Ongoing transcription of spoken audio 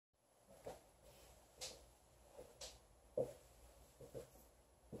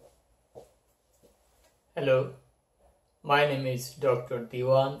Hello, my name is Dr.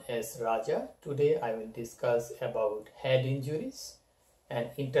 Diwan S. Raja. Today I will discuss about head injuries and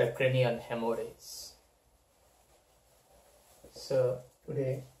intracranial hemorrhage. So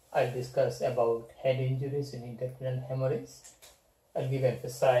today I'll discuss about head injuries and intracranial hemorrhage. I'll give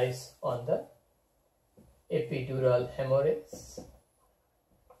emphasis on the epidural hemorrhage,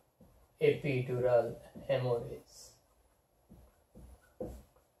 subdural hemorrhage,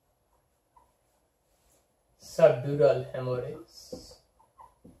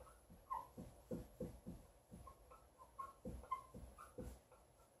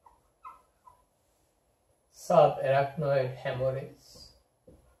 subarachnoid hemorrhage,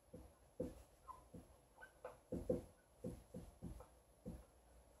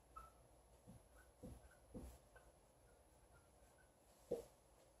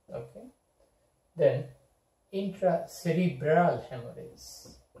 okay, then intracerebral hemorrhage,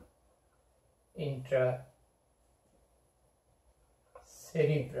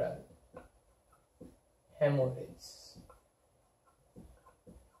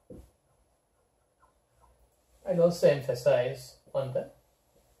 I'll also emphasize on the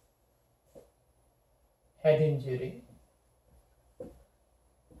head injury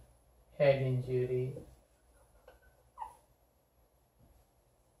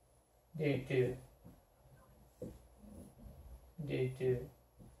due to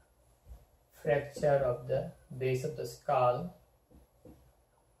fracture of the base of the skull,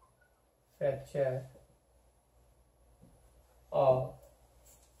 fracture of,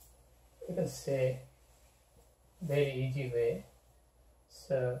 you can say very easy way,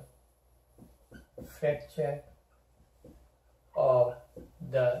 so fracture of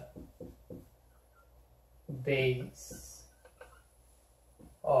the base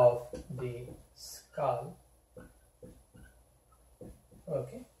of the skull.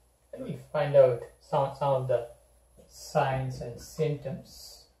 Okay, and we find out some of the signs and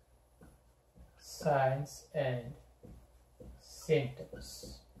symptoms.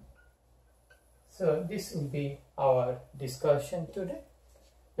 So this will be our discussion today.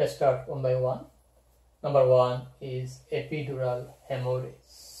 Let's start one by one. Number one is epidural hemorrhage.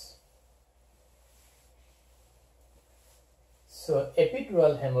 So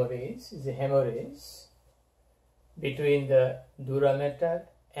epidural hemorrhage is a hemorrhage between the dura mater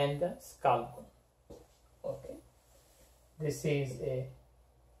and the skull bone. Okay, this is a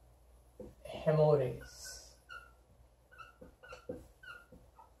hemorrhage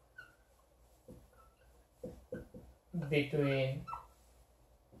between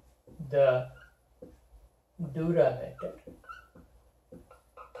the dura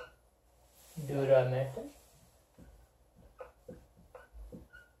mater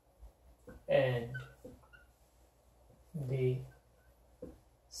and the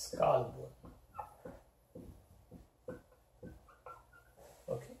skull bone.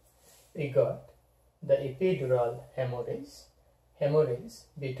 Okay, we got the epidural hemorrhage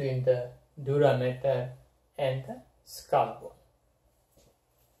between the dura mater and the skull bone.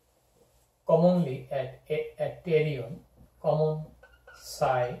 Commonly at terion, common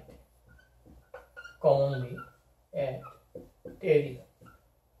site, commonly at terion.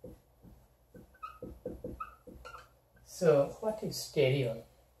 So what is terion?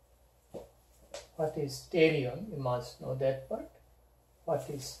 What is terion? You must know that part. What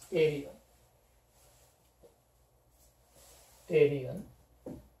is terion? Terion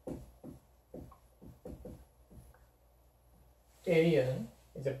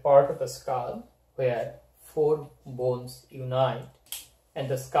is a part of the skull where four bones unite and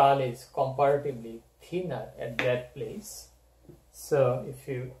the skull is comparatively thinner at that place. So if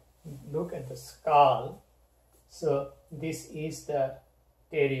you look at the skull, so this is the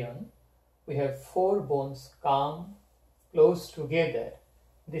terion. We have four bones come close together.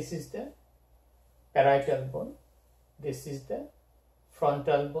 This is the parietal bone, this is the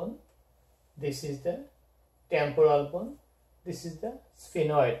frontal bone, this is the temporal bone, this is the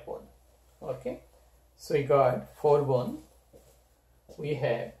sphenoid bone. Okay, so we got four bones. We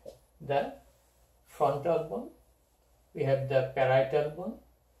have the frontal bone, we have the parietal bone,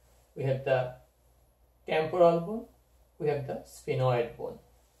 we have the temporal bone, we have the sphenoid bone.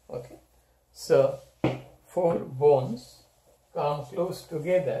 Okay, so four bones come close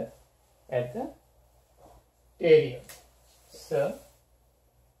together at the terion. So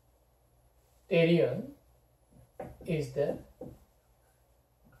terion is the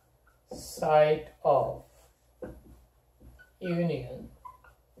site of union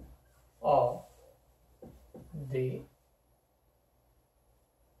of the,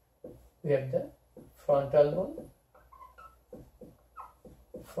 we have the frontal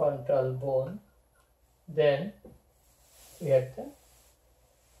bone, Then we have the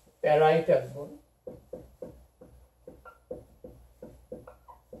parietal bone,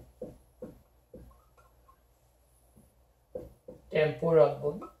 temporal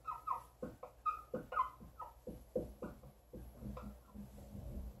bone,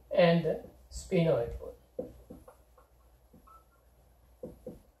 and the sphenoid bone.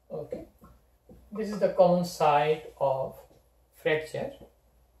 Okay, this is the common site of fracture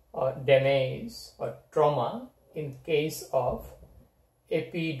or damage or trauma in case of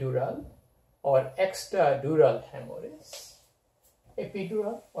epidural or extradural hemorrhage.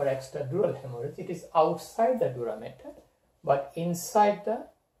 Epidural or extradural hemorrhage, it is outside the dura mater but inside the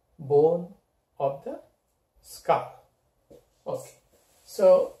bone of the skull. Okay,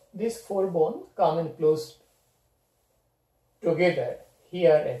 so these four bones come in close together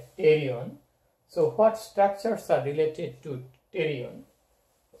here at terion. So what structures are related to terion?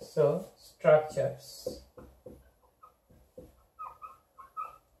 So structures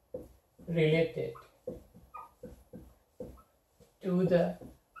related to the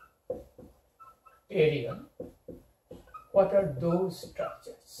terion. What are those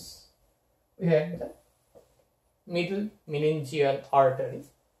structures? We have the middle meningeal artery.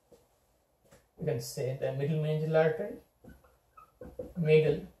 You can say the middle meningeal artery,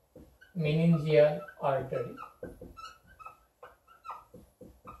 middle meningeal artery,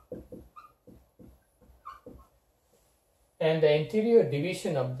 and the anterior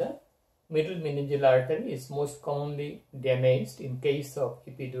division of the middle meningeal artery is most commonly damaged in case of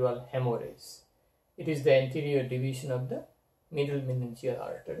epidural hemorrhage. It is the anterior division of the middle meningeal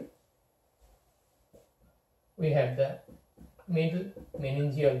artery. We have the middle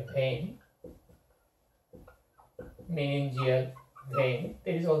meningeal vein. Meningeal vein,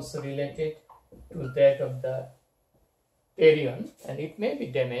 that is also related to that of the terion, and it may be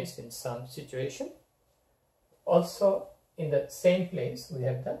damaged in some situation. Also in the same place we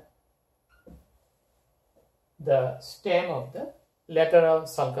have the stem of the lateral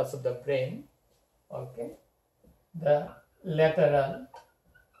sulcus of the brain. Okay, the lateral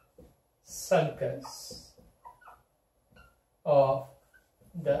sulcus of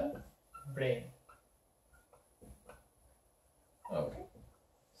the brain. Okay,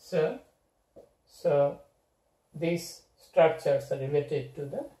 so these structures are related to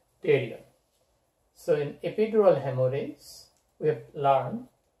the terion. So in epidural hemorrhage, we have learned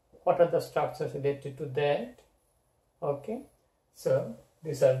what are the structures related to that. Okay, so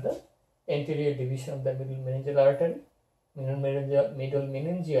these are the anterior division of the middle meningeal artery, middle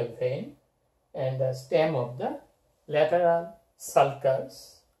meningeal vein, and the stem of the lateral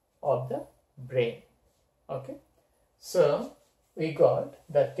sulcus of the brain. Okay, so we got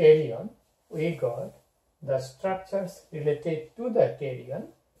the terion, we got the structures related to the terion,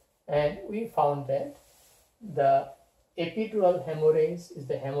 and we found that the epidural hemorrhage is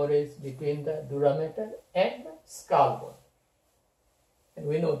the hemorrhage between the dura mater and the skull bone. And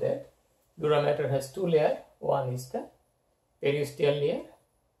we know that dura mater has two layers. One is the periosteal layer,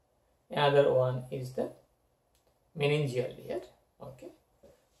 another one is the meningeal layer. Okay,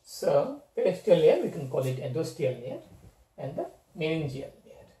 so periosteal layer we can call it endosteal layer, and the meningeal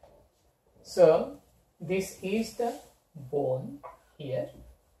layer. So this is the bone here,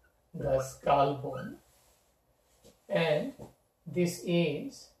 the skull bone, and this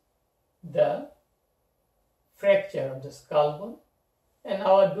is the fracture of the skull bone, and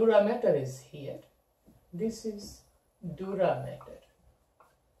our dura mater is here. This is dura mater.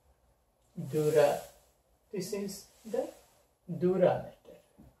 This is the dura mater.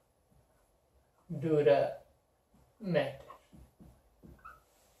 Dura mater.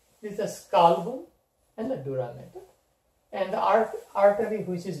 This is the skull bone and the dura mater, and the artery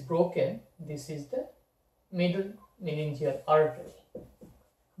which is broken, this is the middle meningeal artery.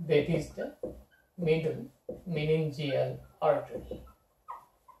 That is the middle meningeal artery.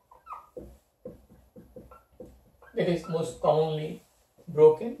 That is most commonly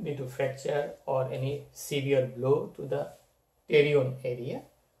broken due to fracture or any severe blow to the terion area.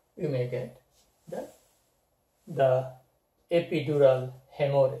 You may get the epidural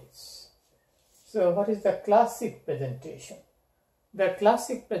hemorrhage. So what is the classic presentation? The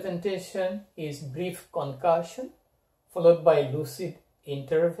classic presentation is brief concussion followed by lucid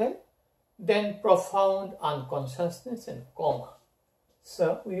interval, then profound unconsciousness and coma.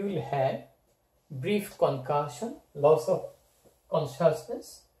 So we will have brief concussion, loss of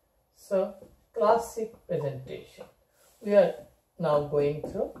consciousness. So classic presentation. We are now going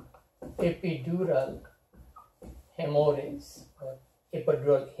through epidural hemorrhage or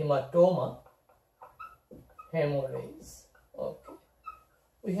epidural hematoma hemorrhage. Okay,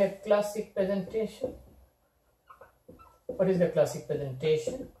 we have classic presentation, What is the classic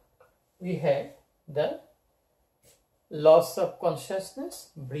presentation? We had the loss of consciousness,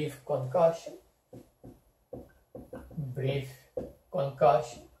 brief concussion,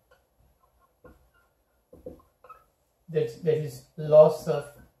 that is loss of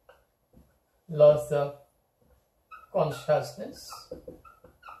consciousness.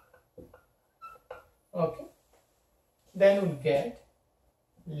 Okay, then we'll get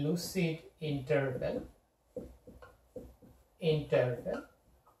lucid interval.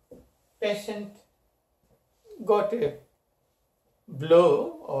 Patient got a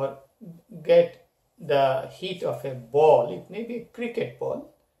blow or get the hit of a ball. It may be a cricket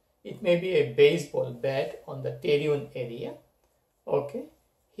ball, it may be a baseball bat on the pterion area. Okay,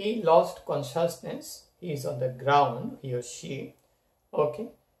 he lost consciousness, he is on the ground, he or she.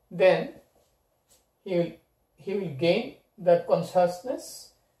 Okay, then he will gain the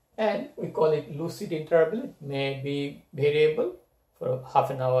consciousness, and we call it lucid interval. It may be variable for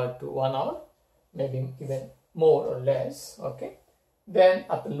half an hour to 1 hour, maybe even more or less. Okay, then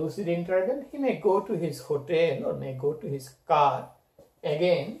at the lucid interval he may go to his hotel or may go to his car.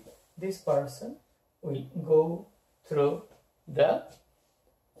 Again, this person will go through the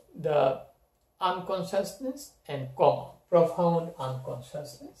unconsciousness and coma, profound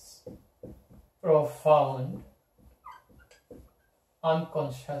unconsciousness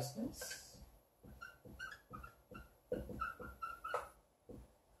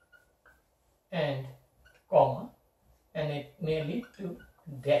and coma, and it may lead to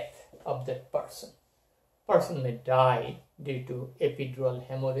death of that person. Person may die due to epidural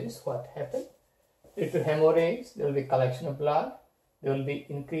hemorrhage. What happened? Due to hemorrhage, there will be collection of blood, there will be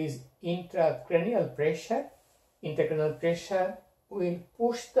increased intracranial pressure. Intracranial pressure will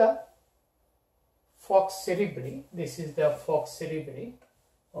push the fox cerebri. This is the fox cerebri.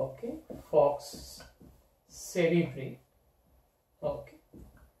 Okay, fox cerebri. Okay,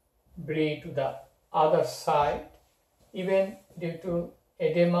 bring to the other side. Even due to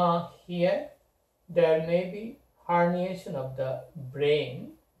edema here, there may be herniation of the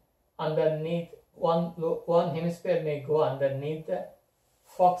brain underneath. One hemisphere may go underneath the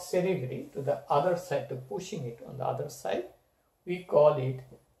fox cerebri to the other side, to pushing it on the other side. We call it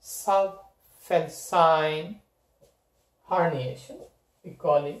subfalcine herniation. We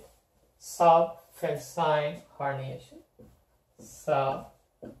call it subfalcine herniation.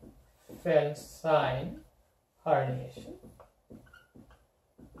 Subfalcine herniation.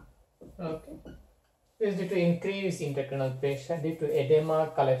 Okay. This is due to increased intracranial pressure, due to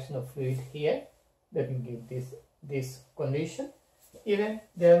edema, collection of fluid here, that will give this condition. Even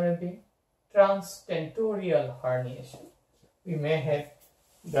there may be transtentorial herniation. We may have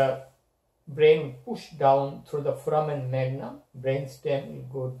the brain pushed down through the foramen magnum, brain stem will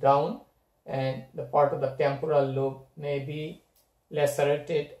go down, and the part of the temporal lobe may be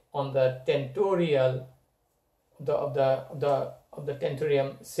lacerated on the tentorial of the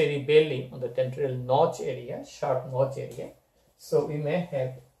tentorium cerebelli, on the tentorial notch area, sharp notch area. So we may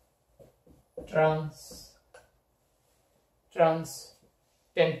have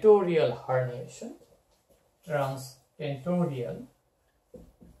transtentorial herniation, tentorial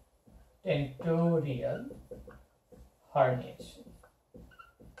herniation.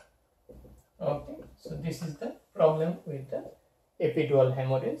 Okay, so this is the problem with the epidural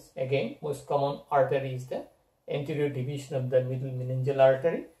hemorrhage. Again, most common artery is the anterior division of the middle meningeal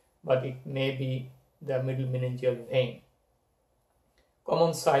artery, but it may be the middle meningeal vein.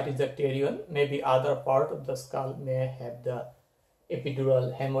 Common site is the pterion. Maybe other part of the skull may have the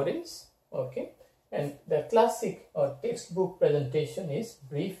epidural hemorrhage. Okay, and the classic or textbook presentation is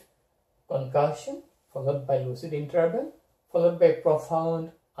brief concussion followed by lucid interval, followed by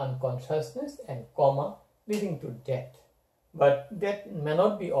profound unconsciousness and coma, leading to death. But that may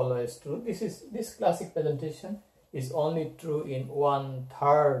not be always true. This classic presentation is only true in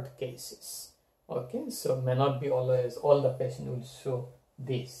 1/3 cases. Okay, so may not be always all the patient will show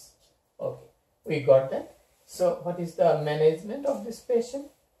this. Okay, we got that. So what is the management of this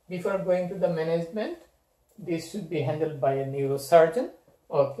patient? Before going to the management, this should be handled by a neurosurgeon.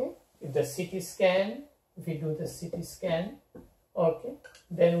 Okay, if the CT scan, if we do the CT scan, okay,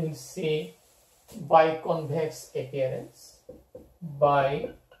 then we'll see biconvex appearance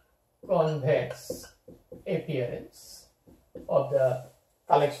of the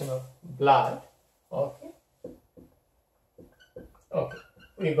collection of blood. Okay,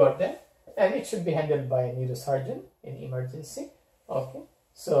 we got that, and it should be handled by a neurosurgeon in emergency. Okay,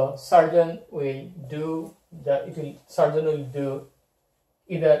 so surgeon will do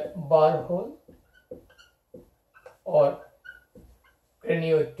either bar hole or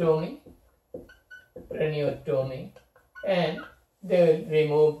craniotomy and they will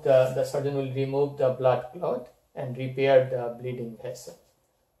remove the surgeon will remove the blood clot and repair the bleeding vessel.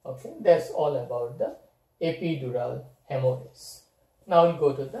 Okay, that's all about the epidural hemorrhage. Now we'll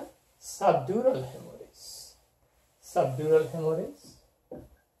go to the subdural hemorrhage. Subdural hemorrhage.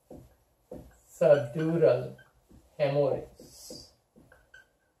 Subdural hemorrhage.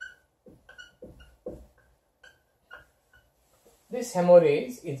 This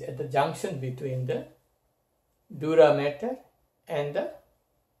hemorrhage is at the junction between the dura mater and the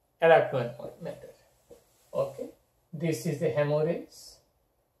arachnoid mater. Okay, this is the hemorrhage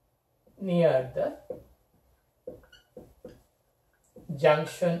near the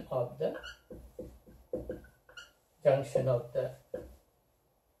junction of the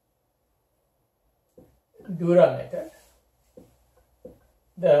dura mater,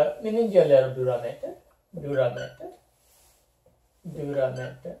 the meningeal layer of dura mater,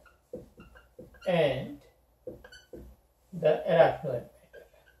 and the arachnoid mater.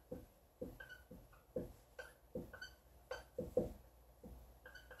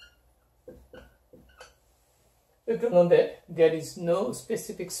 You have to know that there is no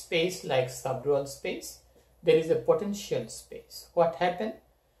specific space like subdural space. There is a potential space. What happened?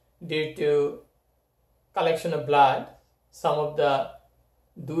 Due to collection of blood, some of the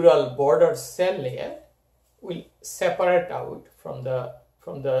dural border cell layer will separate out from the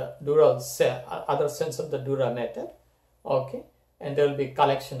dural cell, other cells of the dura mater. Okay, and there will be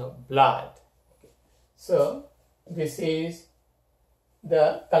collection of blood. Okay. So this is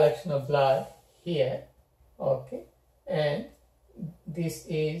the collection of blood here. Okay, and this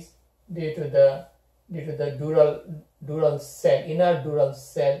is due to the dural cell, inner dural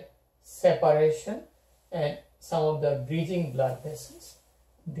cell separation, and some of the bridging blood vessels.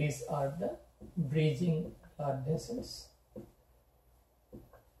 These are the bridging blood vessels,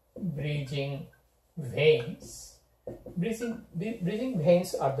 bridging veins. Bridging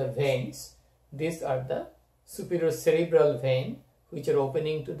veins are the veins. These are the superior cerebral vein, which are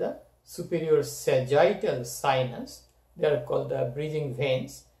opening to the superior sagittal sinus. They are called the bridging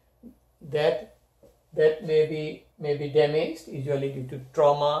veins. That may be damaged, usually due to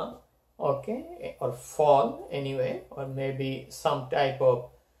trauma, okay, or fall anyway, or maybe some type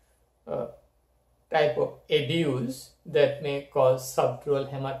of abuse that may cause subdural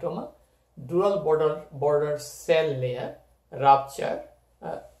hematoma. Dural border cell layer rupture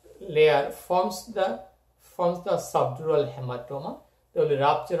layer forms the subdural hematoma. There will be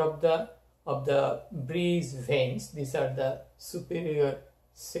rupture of the bridge veins. These are the superior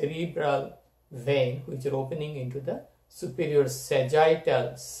cerebral vein which are opening into the superior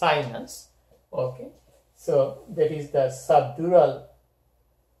sagittal sinus. Okay, so that is the subdural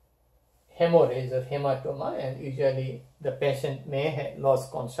hemorrhage or hematoma, and usually the patient may have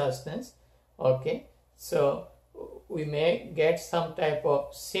lost consciousness. Okay, so we may get some type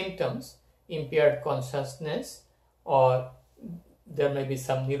of symptoms, impaired consciousness, or there may be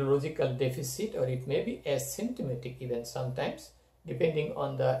some neurological deficit, or it may be asymptomatic even sometimes, depending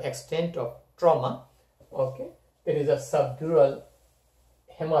on the extent of trauma. Okay, there is a subdural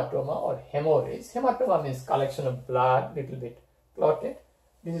hematoma or hemorrhage. Hematoma means collection of blood, little bit clotted.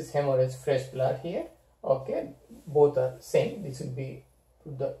 This is hemorrhage, fresh blood here. Okay, both are same. This will be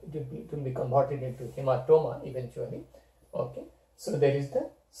it will be converted into hematoma eventually. Okay, so there is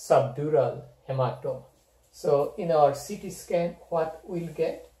the subdural hematoma. So in our CT scan, what we'll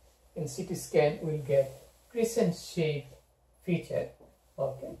get? In CT scan, we'll get crescent shaped feature.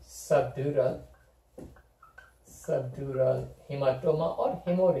 Okay, subdural hematoma or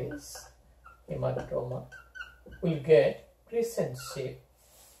hemorrhage hematoma. We'll get crescent shape.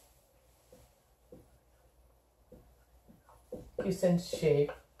 Crescent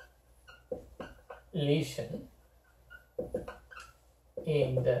shape lesion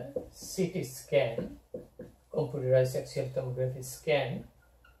in the CT scan, computerized axial tomography scan.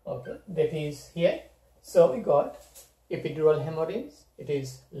 Okay, that is here. So we got epidural hemorrhage. It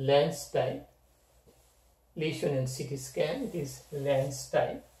is lens type. Lesion in CT scan. It is lens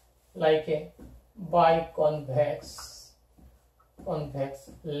type, like a biconvex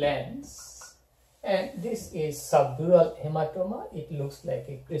lens. And this is subdural hematoma. It looks like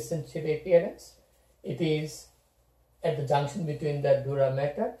a crescent shape appearance. It is at the junction between the dura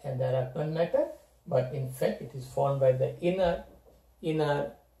mater and the arachnoid mater, but in fact it is formed by the inner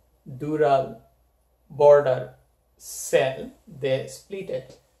dural border cell. They split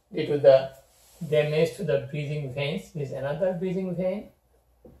it due to the damage to the bridging veins. This is another bridging vein,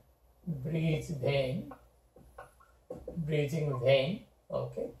 bridging vein.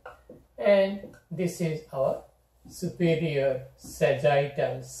 Okay, and this is our superior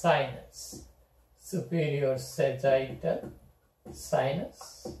sagittal sinus. superior sagittal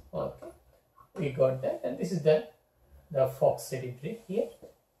sinus. Okay, we got that, and this is the fox cerebri here.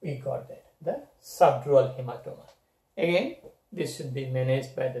 We got that, the subdural hematoma. Again, this should be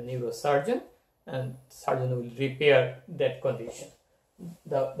managed by the neurosurgeon, and surgeon will repair that condition,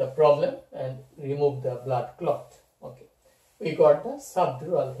 the problem, and remove the blood clot. Okay, we got the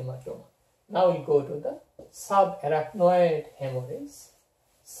subdural hematoma. Now we go to the subarachnoid hemorrhage.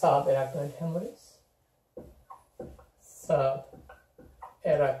 Subarachnoid hemorrhage.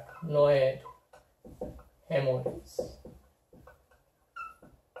 Subarachnoid hemorrhage.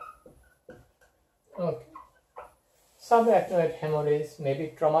 Okay. Subarachnoid hemorrhage may be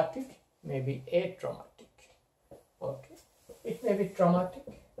traumatic, may be atraumatic. Okay. It may be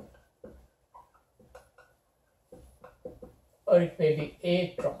traumatic, or it may be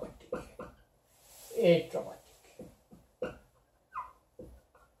atraumatic. Atraumatic.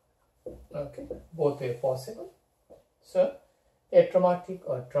 Okay. Both way possible. So, atraumatic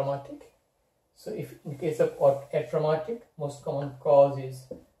or traumatic. So, if in case of atraumatic, most common cause is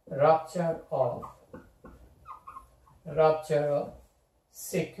rupture of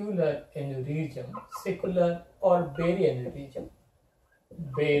saccular aneurysm, saccular or berry aneurysm,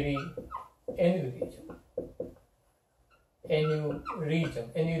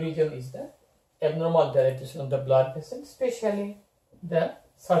 aneurysm is the abnormal dilatation of the blood vessel, especially the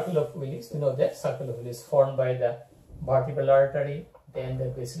circle of Willis. We know that circle of Willis formed by the vertebral artery, then the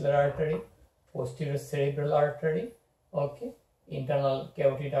basilar artery, posterior cerebral artery, okay, internal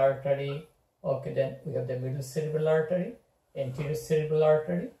carotid artery, okay, then we have the middle cerebral artery, anterior cerebral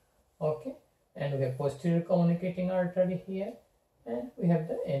artery, okay, and we have posterior communicating artery here, and we have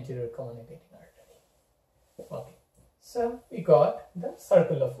the anterior communicating artery. Okay, so we got the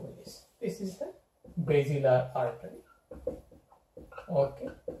circle of Willis. This is the basilar artery. Okay,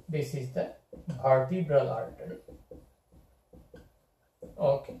 this is the vertebral artery.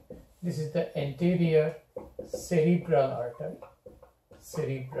 Okay, this is the anterior cerebral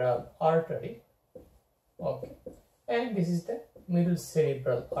artery. Okay, and this is the middle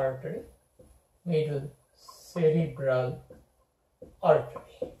cerebral artery.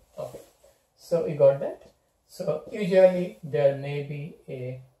 Okay, so we got that. So usually there may be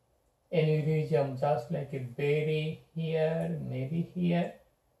a aneurysm just like a berry here, maybe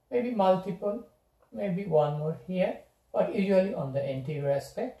multiple, maybe one more here, but usually on the anterior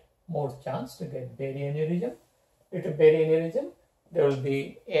aspect, more chance to get berry aneurysm. Due to berry aneurysm, there will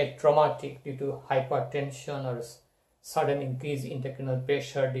be a traumatic due to hypertension or sudden increase in intracranial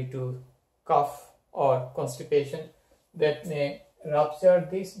pressure due to cough or constipation that may rupture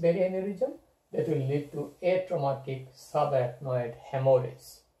this berry aneurysm, that will lead to atraumatic subarachnoid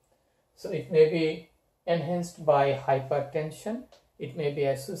hemorrhage. So it may be enhanced by hypertension, it may be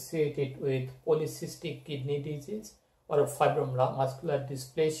associated with polycystic kidney disease or fibromuscular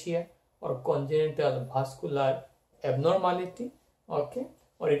dysplasia or congenital vascular abnormality, okay,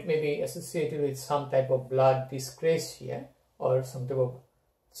 or it may be associated with some type of blood dyscrasia or some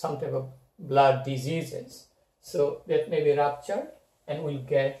type of blood diseases. So that may be ruptured and will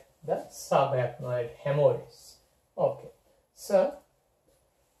get the subarachnoid hemorrhage. Okay, so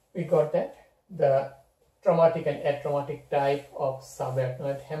we got that, the traumatic and atraumatic type of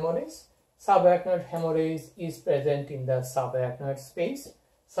subarachnoid hemorrhage. Subarachnoid hemorrhage is present in the subarachnoid space.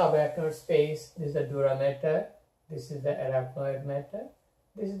 Subarachnoid space, this is the dura mater, this is the arachnoid mater,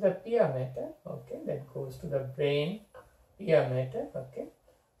 this is the pia mater, okay, that goes to the brain, pia mater, okay.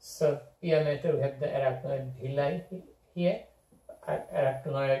 So pia mater, we have the arachnoid villi here,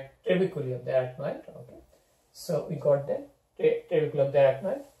 arachnoid trabeculae of the arachnoid, okay. So we got the trabeculae of the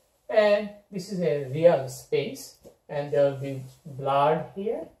arachnoid, and this is a real space, and there will be blood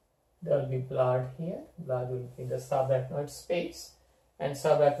here, blood will be in the subarachnoid space. And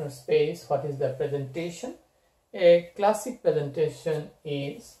subarachnoid space, what is the presentation? A classic presentation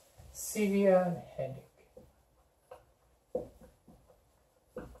is severe headache.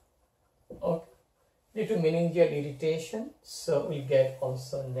 Okay. Due to meningeal irritation, so we get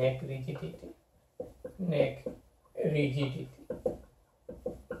also neck rigidity.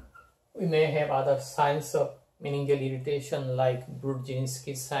 We may have other signs of meningeal irritation like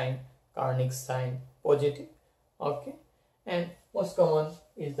Brudzinski sign, Karnik sign, positive. Okay, and most common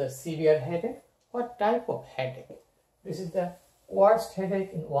is the severe headache. What type of headache? This is the worst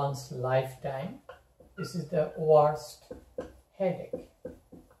headache in one's lifetime. This is the worst headache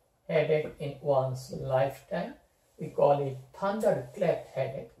in one's lifetime. We call it thunderclap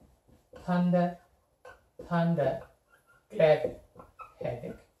headache. Thunderclap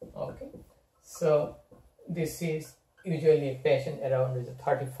headache. Okay, so this is usually a patient around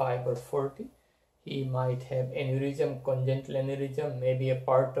 35 or 40. he might have aneurysm, congenital aneurysm, maybe a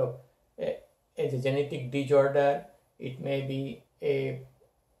part of as a genetic disorder. It may be a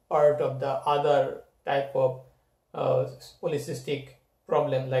part of the other type of polycystic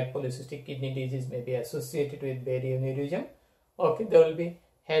problem, like polycystic kidney disease may be associated with barioaneurysm. Okay, there will be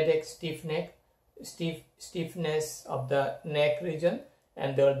headache, stiffness of the neck region,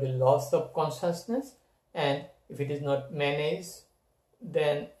 and there will be loss of consciousness. And if it is not managed,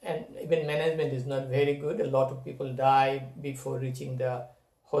 then, and even management is not very good, a lot of people die before reaching the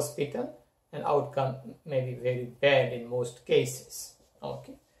hospital, and outcome may be very bad in most cases.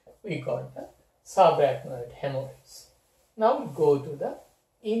 Okay, we got the subarachnoid hemorrhage. Now we go to the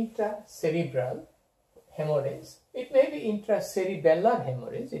intracerebral hemorrhage. It may be intracerebellar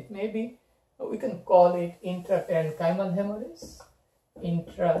hemorrhage. It may be, we can call it intraparenchymal hemorrhage,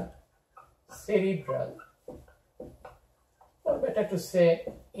 intracerebral, or better to say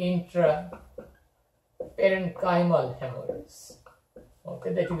intraparenchymal hemorrhage.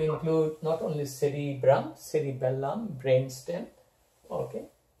 Okay, that will include not only cerebrum, cerebellum, brainstem. Okay,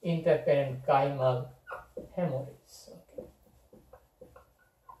 intraparenchymal hemorrhage. Okay.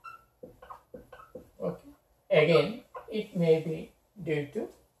 Okay. Again, it may be due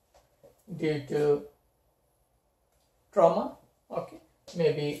to trauma. Okay,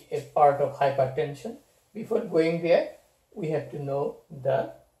 maybe a part of hypertension. Before going there, we have to know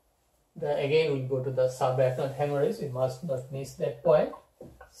the again we'll go to the subarachnoid hemorrhage. We must not miss that point.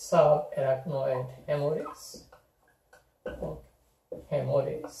 Subarachnoid hemorrhage. Okay.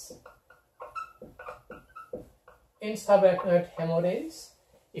 Hemorrhage. In subarachnoid hemorrhage,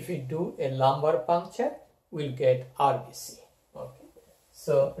 if we do a lumbar puncture, we'll get RBC. Okay.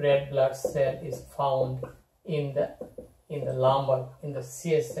 So red blood cell is found in the lumbar, in the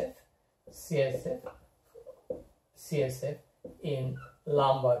CSF in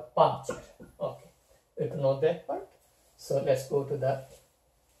lumbar puncture. Okay, we have to know that part. So let's go to the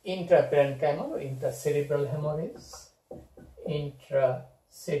intraparenchymal or intracerebral hemorrhage.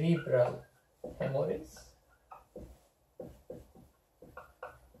 Intracerebral hemorrhage.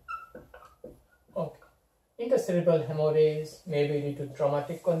 Okay, intracerebral hemorrhage may be due to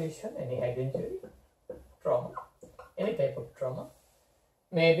traumatic condition, any head injury, trauma, any type of trauma.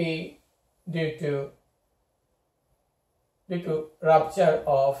 Maybe due to rupture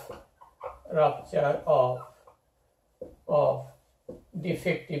of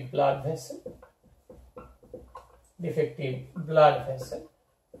defective blood vessel.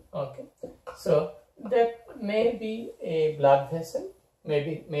 Okay, so that may be a blood vessel,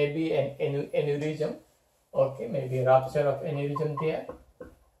 maybe an aneurysm. Okay, maybe rupture of aneurysm there,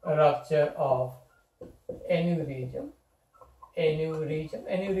 rupture of aneurysm.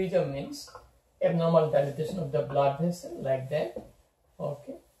 Aneurysm means abnormal dilatation of the blood vessel, like that.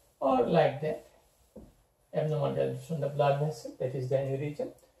 Okay, or like that, abnormal dilatation of the blood vessel, that is the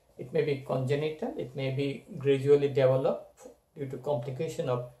aneurysm. It may be congenital, it may be gradually developed due to complication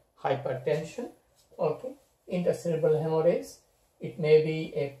of hypertension. Okay, intracerebral hemorrhage, it may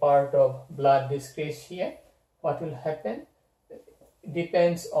be a part of blood dyscrasia. What will happen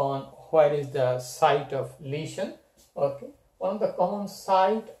depends on where is the site of lesion. Okay, one of the common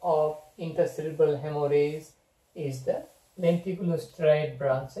site of intracerebral hemorrhage is the lenticulostriate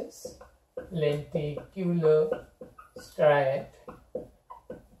branches. Lenticulostriate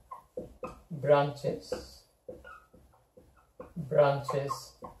branches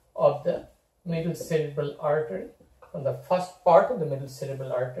of the middle cerebral artery, from the first part of the middle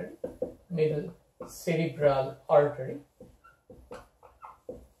cerebral artery.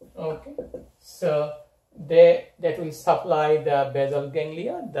 Okay, so that will supply the basal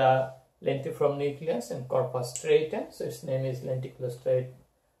ganglia, the lentiform nucleus and corpus striatum. So its name is lenticulostriate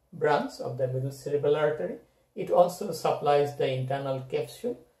branch of the middle cerebral artery. It also supplies the internal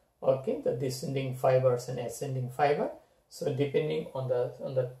capsule. Okay, the descending fibers and ascending fiber. So depending on the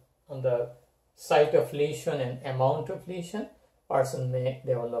site of lesion and amount of lesion, person may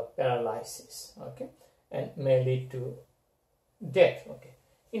develop paralysis. Okay, and may lead to death. Okay,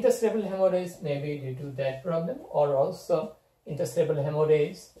 intracerebral hemorrhage may be due to that problem, or also intracerebral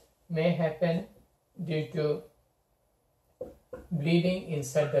hemorrhage may happen due to bleeding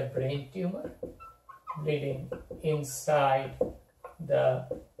inside the brain tumor. Bleeding inside the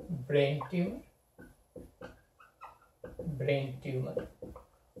brain tumor,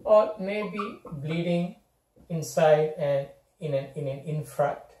 or maybe bleeding inside and in an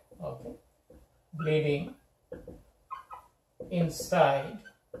infarct. Okay, bleeding inside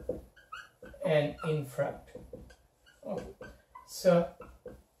an infarct. Okay, so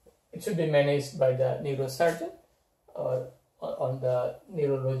it should be managed by the neurosurgeon or on the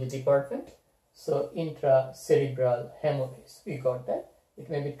neurology department. So intracerebral hemorrhage, we got that. It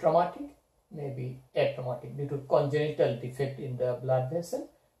may be traumatic, may be atraumatic due to congenital defect in the blood vessel,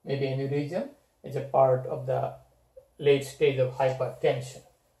 maybe aneurysm as a part of the late stage of hypertension.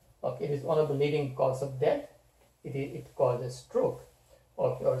 Okay, it is one of the leading cause of death. It causes stroke,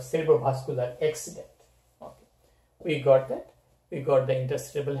 okay, or cerebrovascular accident. Okay, we got that. We got the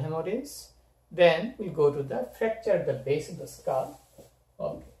intracerebral hemorrhage. Then we'll go to the fracture at the base of the skull.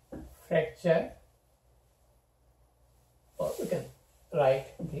 Okay, fracture, or we can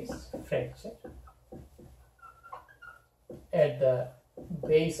write this fracture at the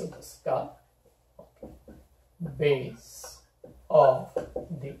base of the skull. Okay, base of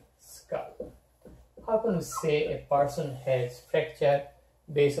the skull. How can we say a person has fracture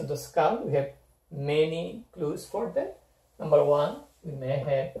base of the skull? We have many clues for that. Number one, we may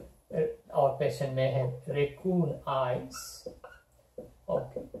have, our patient may have raccoon eyes.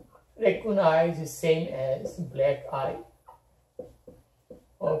 Okay, raccoon eyes is same as black eye.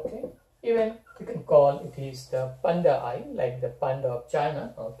 Okay, even you can call it is the panda eye, like the panda of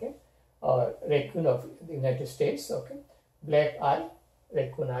China. Okay, or raccoon of the United States. Okay, black eye,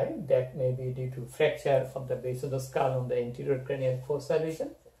 raccoon eye, that may be due to fracture of the base of the skull on the anterior cranial fossa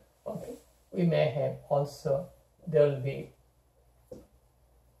region. Okay, we may have also, there will be,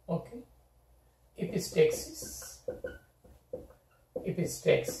 okay, epistaxis.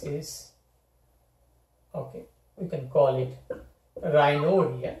 Epistaxis, okay, we can call it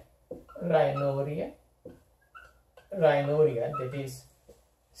rhinorrhea. Rhinorrhea, that is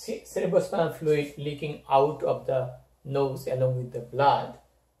cerebrospinal fluid leaking out of the nose along with the blood.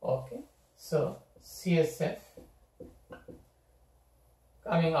 Okay, so CSF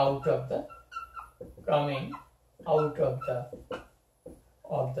coming out of the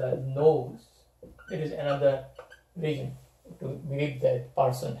nose. It is another reason to believe that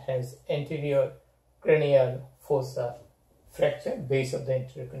person has anterior cranial fossa fracture, base of the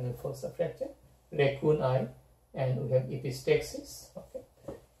anterior cranial fossa fracture, raccoon eye, and we have epistaxis. Okay,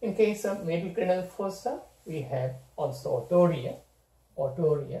 in case of middle cranial fossa, we have also otorrhea.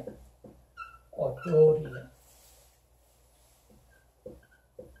 Otorrhea,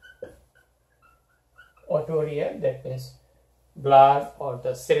 that means blood or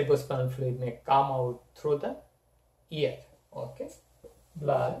the cerebrospinal fluid may come out through the ear. Okay,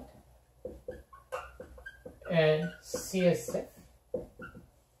 blood and CSF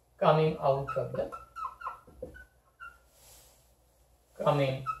coming out of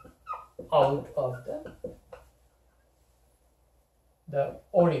the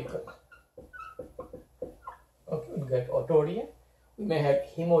auricle. Okay, we get otorrhea. We may have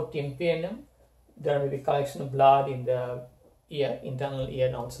hemotympanum. There may be collection of blood in the ear, internal ear,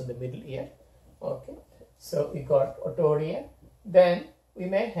 and also the middle ear. Okay, so we got otorrhea. Then we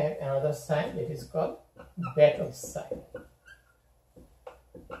may have another sign that is called battle sign.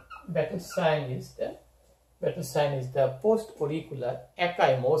 Battle sign is the post-auricular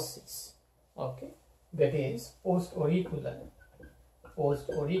ecchymosis. Okay, that is post-auricular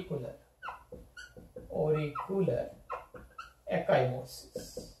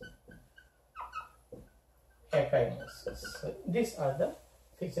ecchymosis. So these are the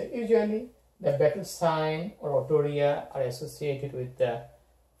features. Usually the battle sign or otorrhea are associated with the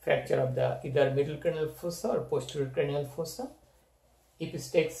fracture of the either middle cranial fossa or posterior cranial fossa.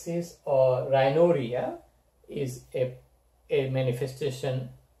 Epistaxis or rhinorrhea is a manifestation.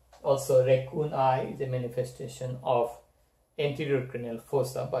 Also raccoon eye is a manifestation of anterior cranial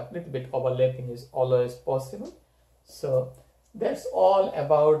fossa, but little bit overlapping is always possible. So that's all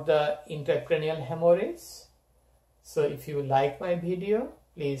about the intracranial hemorrhage. So if you like my video,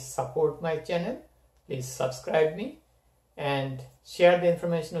 please support my channel, please subscribe me and share the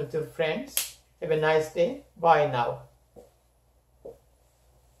information with your friends. Have a nice day. Bye now.